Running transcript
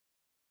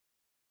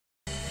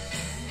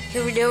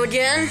Here we go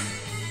again.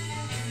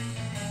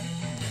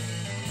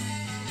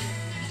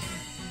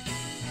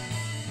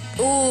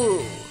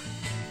 Ooh.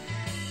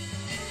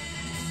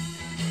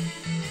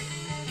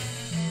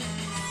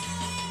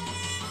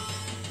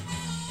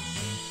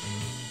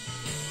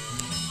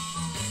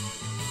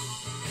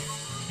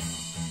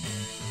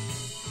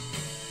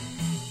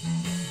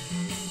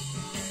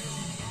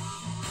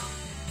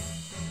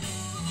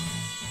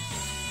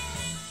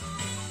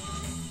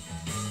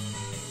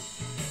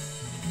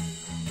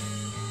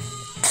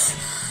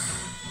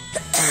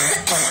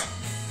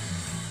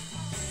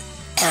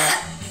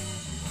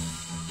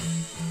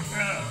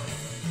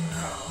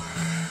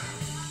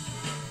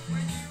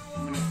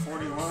 Minute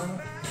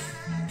 41.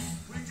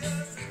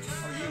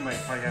 Or you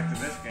might play after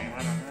this game, I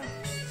don't know.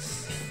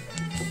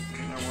 I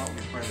don't know what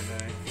we play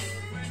today.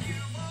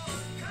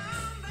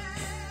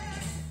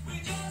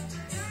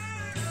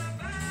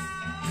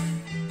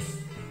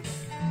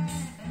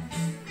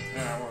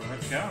 Well,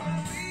 let's go.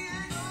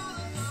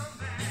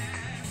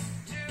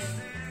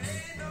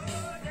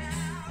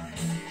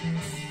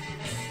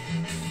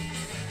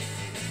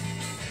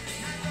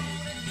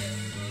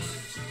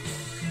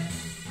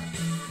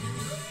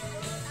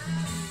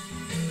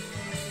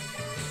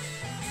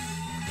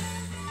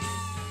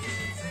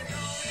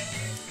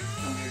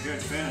 Good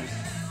finish.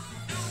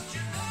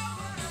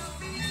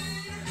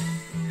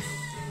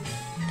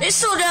 They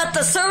still got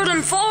the third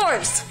and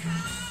fourth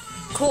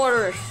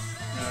quarter.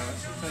 No,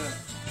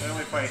 they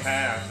only play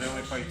halves. They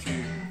only play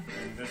two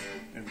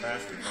in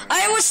basketball.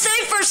 Iowa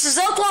State versus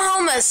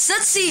Oklahoma,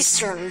 6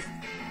 Eastern.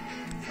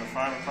 So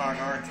 5 o'clock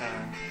our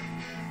time.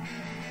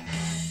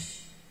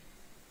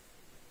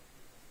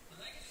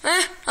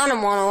 I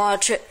don't want to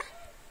watch it.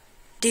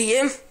 Do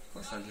you? Of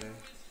course I do.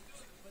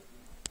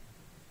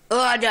 Oh,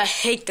 I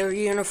hate their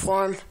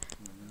uniform.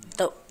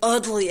 The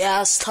ugly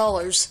ass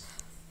colors.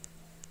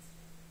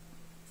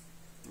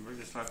 We're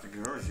just like the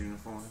girls'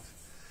 uniforms.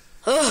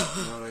 Ugh.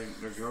 You know,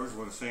 the girls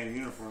wear the same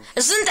uniform.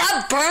 Isn't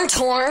that burnt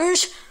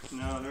orange?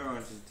 No, their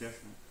orange is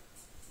different.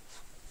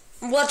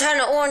 What kind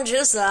of orange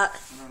is that?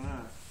 I don't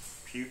know.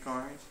 Puke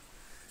orange?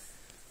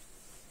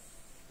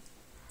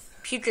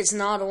 Puke is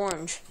not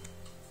orange.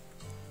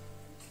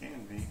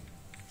 Can be.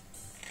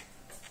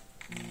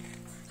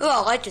 Oh,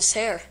 I like his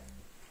hair.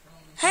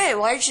 Hey,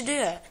 why did you do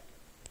that?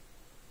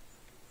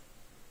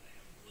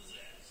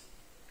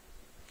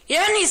 You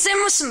have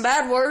anything with some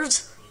bad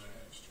words?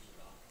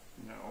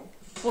 No.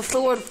 With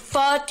the word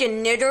fuck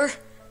and nigger?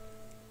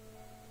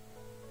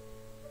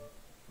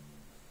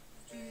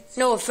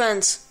 No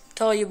offense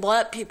to all you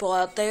black people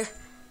out there.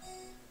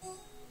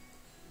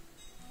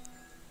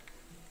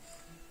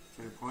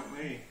 3-point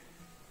lead.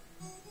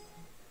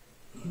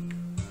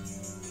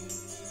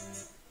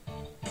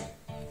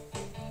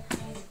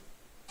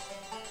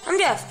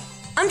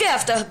 I'm gonna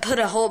have to put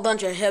a whole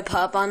bunch of hip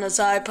hop on this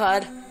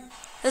iPod.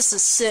 This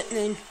is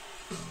sickening.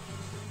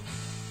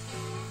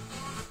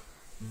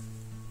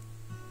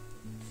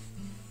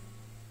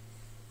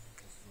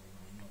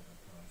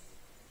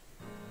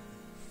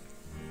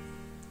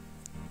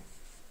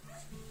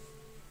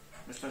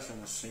 Let's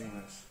listen to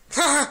Seamless.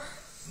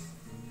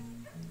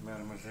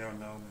 Mademoiselle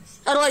Nomis.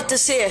 I'd like to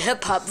see a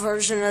hip hop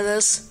version of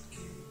this.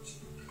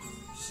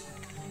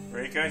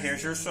 Rika,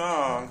 here's your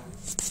song.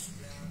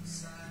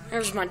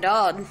 There's my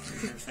dog. Your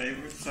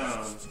favorite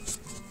song.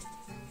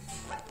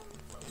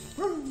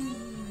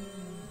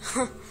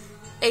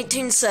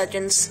 18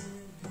 seconds.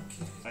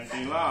 I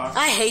think you lost.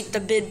 I hate the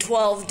Big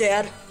 12,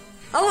 Dad.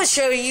 I wish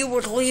you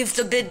would leave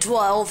the Big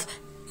 12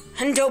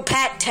 and go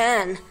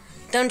Pac-10.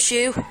 Don't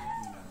you?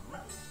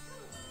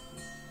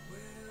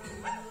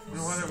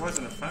 Well, there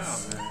wasn't a foul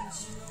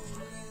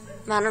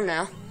there. I don't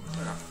know.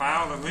 Like a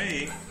foul to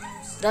me.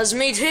 Does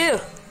me too.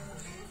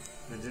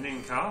 They didn't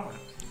even call it.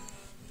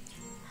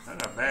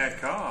 That's a bad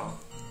call.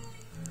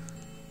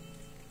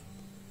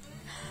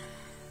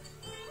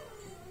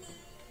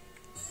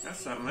 That's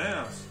something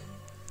else.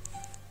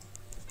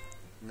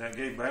 And that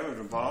gave Baylor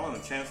the ball and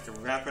a chance to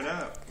wrap it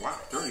up. Wow,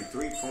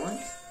 33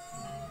 points?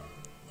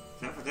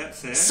 Is that what that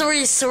said?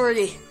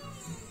 Sorry.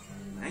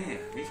 Man,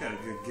 he's had a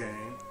good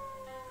game.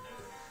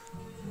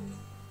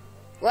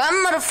 Well,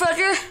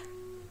 motherfucker.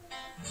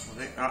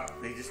 Well,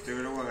 they just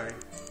threw it away.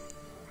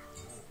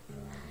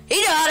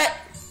 He got it.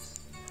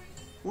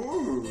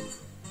 Woo!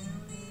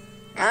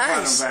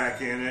 Nice. Put him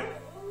back in it.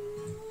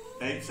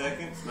 8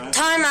 seconds.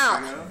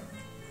 Timeout.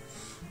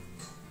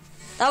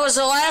 That was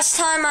the last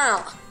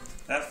timeout.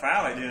 That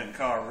foul he didn't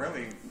call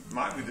really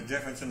might be the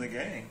difference in the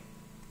game.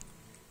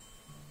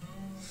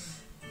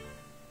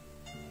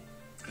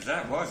 Because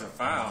that was a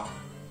foul.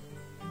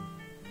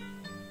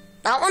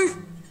 That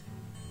one?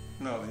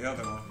 No, the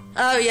other one.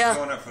 Oh, yeah.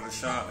 Going up for the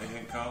shot, they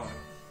didn't call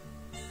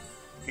it.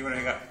 He would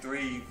have got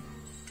three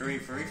free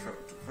throws.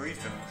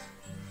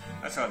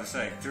 That's hard to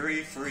say.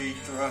 3 free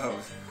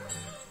throws.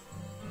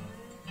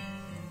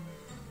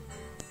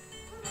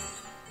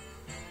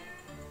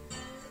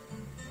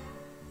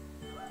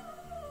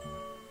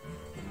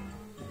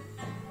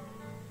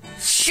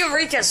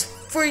 Sharika's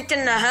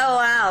freaking the hell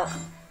out.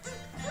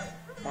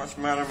 What's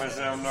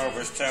Mademoiselle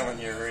Nova's telling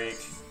you, Reek?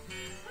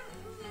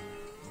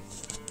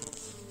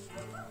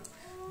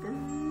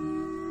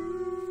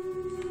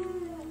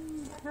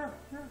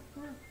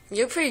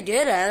 You're pretty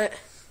good at it.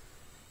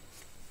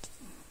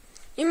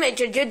 You make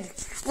a good...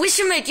 We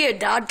should make you a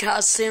dog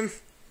costume.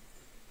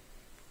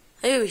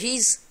 Ooh,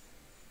 he's...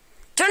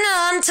 Turn it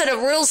on to the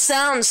real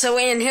sound so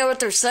we can hear what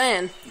they're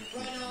saying.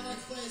 Right now, I'd like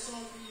to play a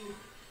song for you.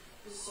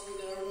 This is a song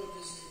that I wrote.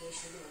 This is the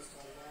instrumental. It's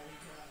called Why We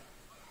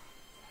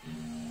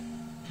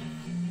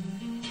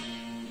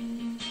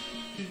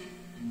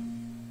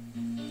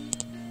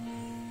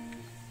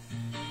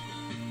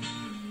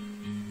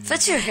Cry.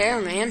 That's your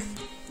hair, man.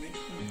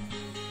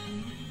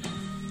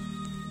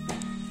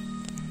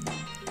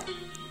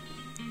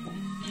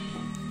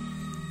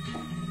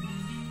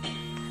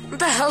 What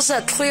the hell's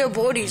that clear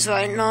board he's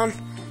writing on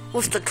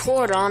with the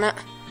cord on it?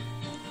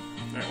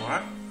 That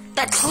what?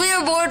 That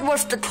clear board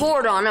with the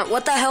cord on it.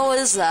 What the hell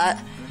is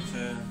that?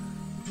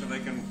 It's so they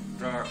can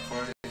draw it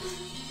plays.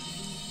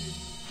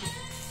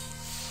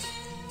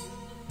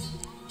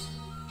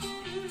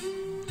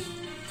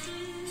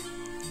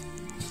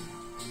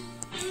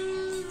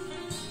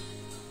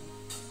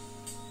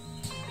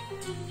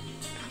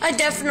 I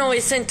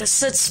definitely think the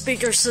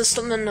 6-speaker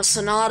system in the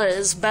Sonata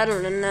is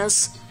better than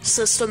this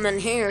system in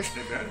here.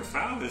 They better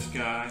file this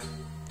guy.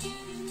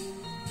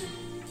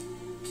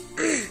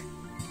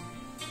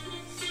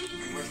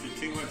 Must be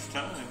too much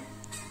time.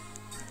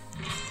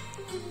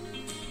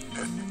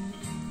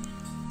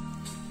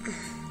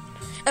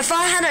 If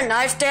I had a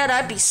knife, Dad,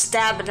 I'd be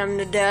stabbing him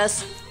to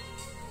death.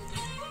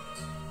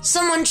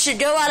 Someone should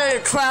go out of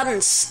the crowd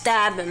and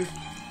stab him.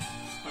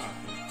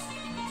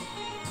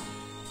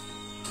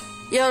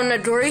 You don't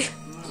agree? No,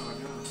 I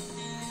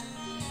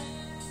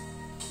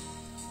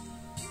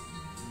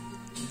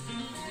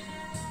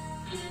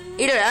don't.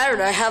 Either that or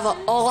they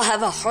all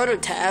have a heart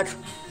attack.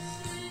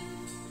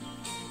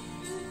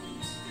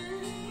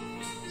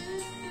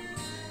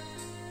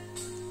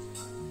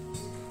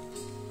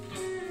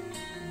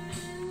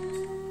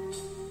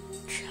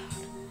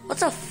 What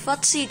the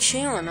fuck's he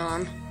chewing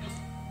on?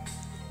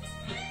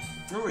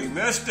 Oh, he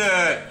missed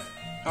it.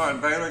 Oh,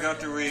 and Baylor got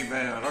the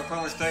rebound.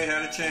 Oklahoma State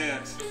had a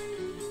chance.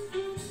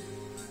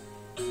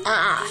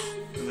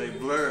 They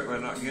blew it by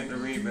not getting the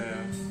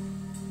rebound.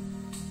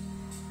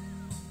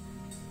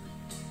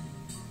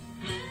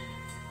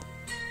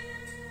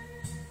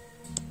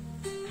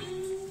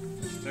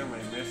 Still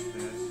may miss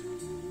this.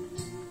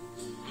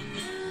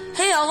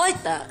 Hey, I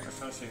like that. I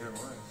thought see who it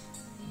was.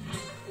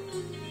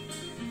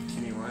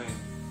 Kenny Wayne.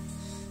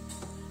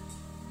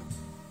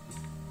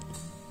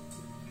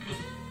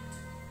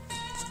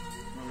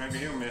 Well, maybe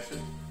he'll miss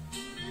it.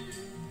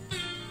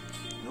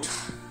 Nope.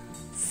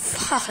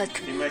 Fuck.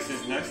 He makes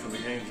his next one, the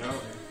game's over.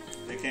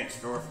 They can't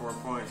score 4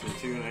 points in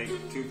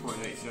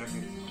 2.8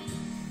 seconds.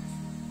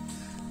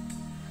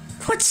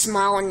 Quit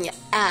smiling, you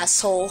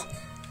asshole.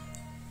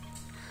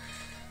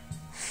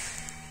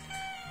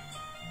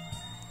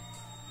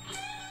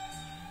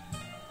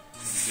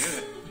 Did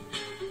it.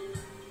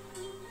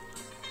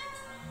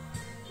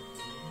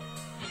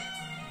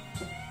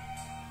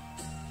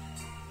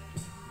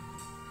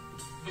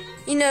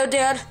 You know,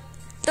 Dad,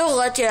 they're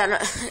lucky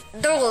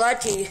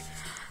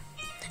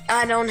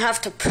I don't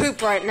have to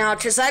poop right now,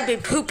 because I'd be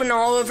pooping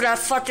all over that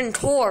fucking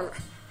court.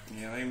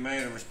 Yeah, they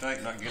made a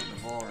mistake not getting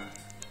the board.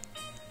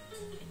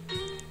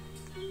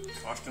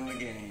 Cost them the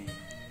game.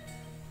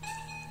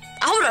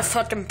 I would have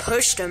fucking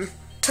pushed him,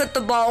 took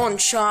the ball and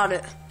shot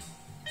it.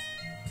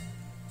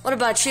 What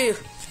about you?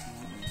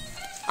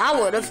 I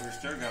would have. We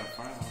still got a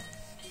foul.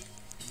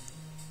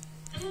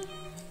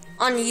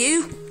 On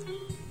you?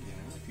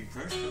 Yeah, if you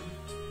pushed it.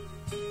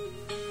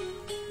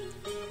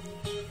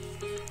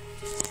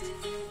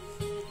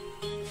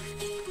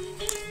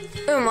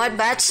 Oh, my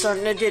bat's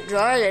starting to get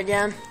dry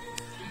again.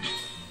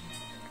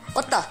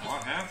 What the?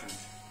 What happened?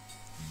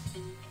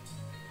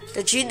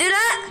 Did you do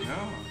that?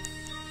 No.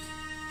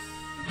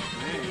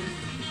 Man,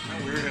 I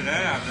weirded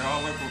out. They're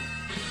all looking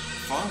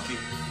funky.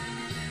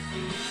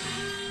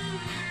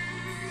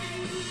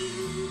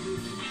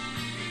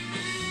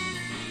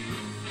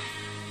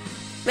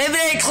 Maybe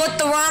they clicked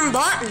the wrong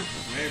button.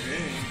 Maybe.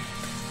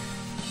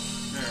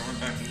 There, we're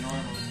back to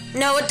normal.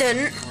 No, it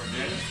didn't. Or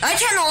did it? I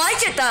kind of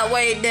like it that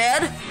way,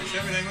 Dad. Makes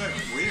everything look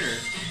weird.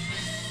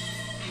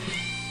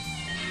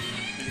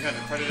 You had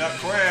to put it up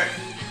quick.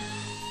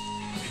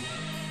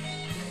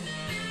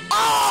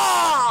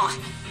 Oh!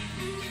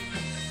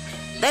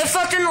 They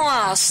fucking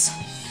lost.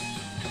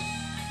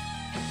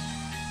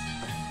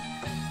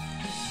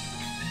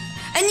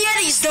 And yet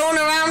he's going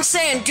around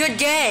saying, good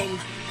game.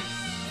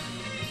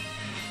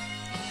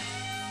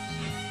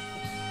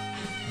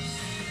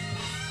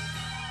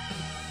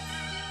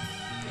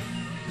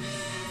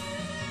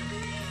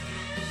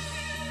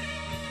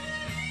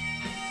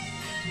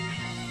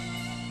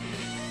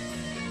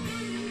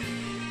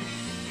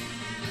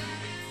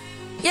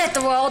 Yet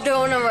they're all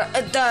doing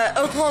the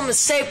Oklahoma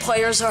State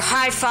players are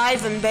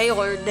high-fiving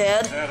Baylor,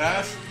 Dad. Is that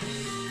us?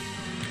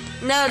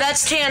 No,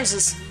 that's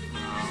Kansas. No,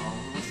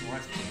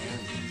 what's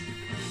Kansas?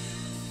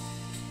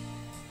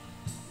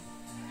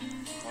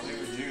 All they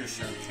would do is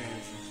show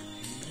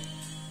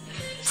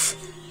Kansas.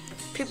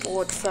 People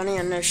look funny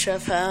in their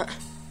chef hat.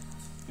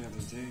 Yeah,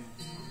 they do.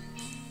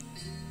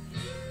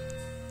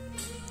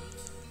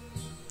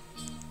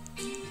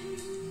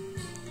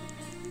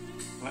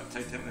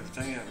 take that little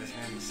thing out of his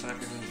hand and slap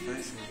him in the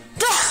face with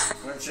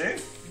it. Wouldn't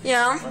you?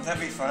 Yeah. Wouldn't that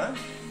be fun?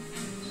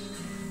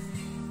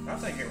 I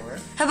think it would.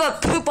 How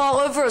about poop all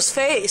over his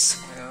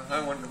face? Well,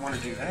 I wouldn't want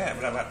to do that,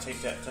 but I about to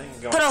take that thing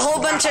and go. Put a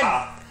whole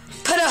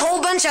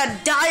bunch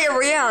of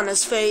diarrhea on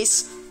his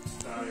face.